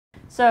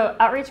So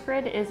Outreach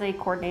Grid is a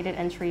coordinated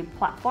entry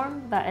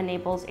platform that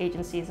enables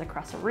agencies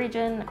across a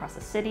region, across a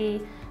city,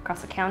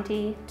 across a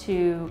county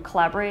to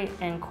collaborate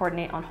and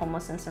coordinate on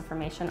homelessness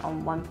information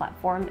on one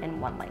platform in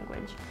one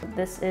language.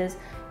 This is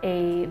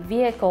a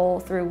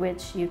vehicle through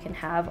which you can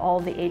have all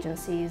the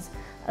agencies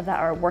that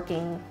are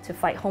working to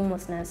fight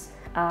homelessness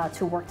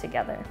to work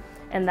together.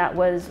 And that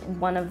was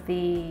one of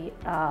the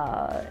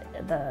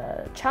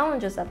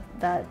challenges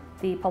that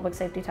the Public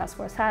Safety Task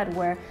Force had,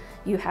 where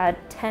you had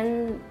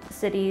 10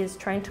 cities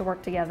trying to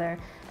work together.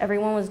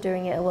 Everyone was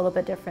doing it a little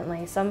bit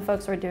differently. Some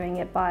folks were doing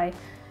it by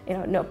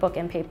notebook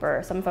and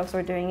paper. Some folks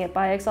were doing it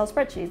by Excel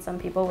spreadsheets. Some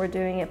people were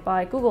doing it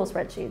by Google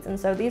spreadsheets. And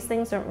so these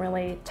things don't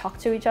really talk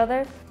to each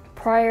other.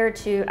 Prior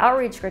to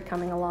Outreach Grid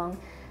coming along,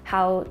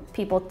 how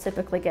people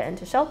typically get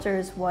into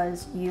shelters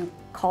was you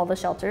call the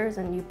shelters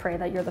and you pray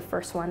that you're the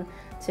first one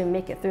to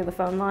make it through the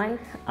phone line,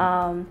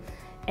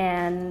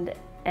 and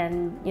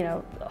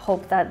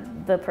hope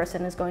that the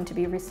person is going to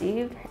be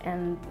received,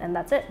 and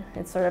that's it.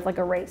 It's sort of like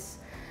a race.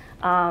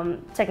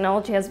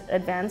 Technology has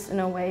advanced in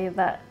a way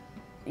that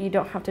you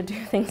don't have to do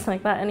things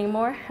like that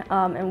anymore,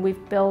 and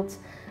we've built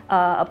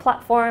a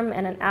platform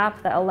and an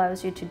app that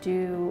allows you to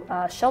do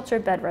shelter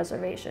bed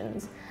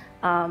reservations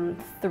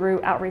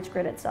through Outreach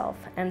Grid itself.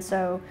 And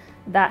so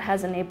that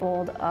has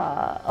enabled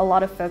a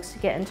lot of folks to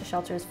get into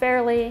shelters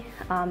fairly.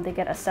 They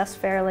get assessed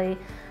fairly.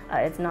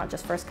 It's not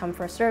just first come,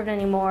 first served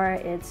anymore.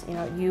 It's,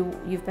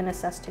 you've been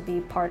assessed to be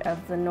part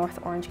of the North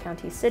Orange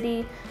County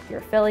city. You're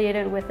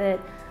affiliated with it.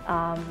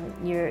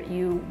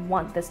 You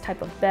want this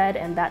type of bed,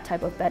 and that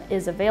type of bed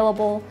is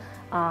available.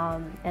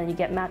 And you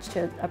get matched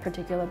to a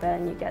particular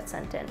bed and you get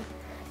sent in.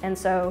 And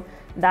so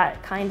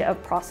that kind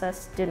of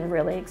process didn't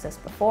really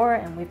exist before,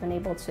 and we've been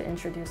able to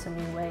introduce a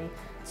new way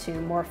to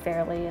more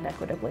fairly and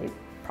equitably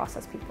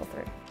process people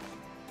through.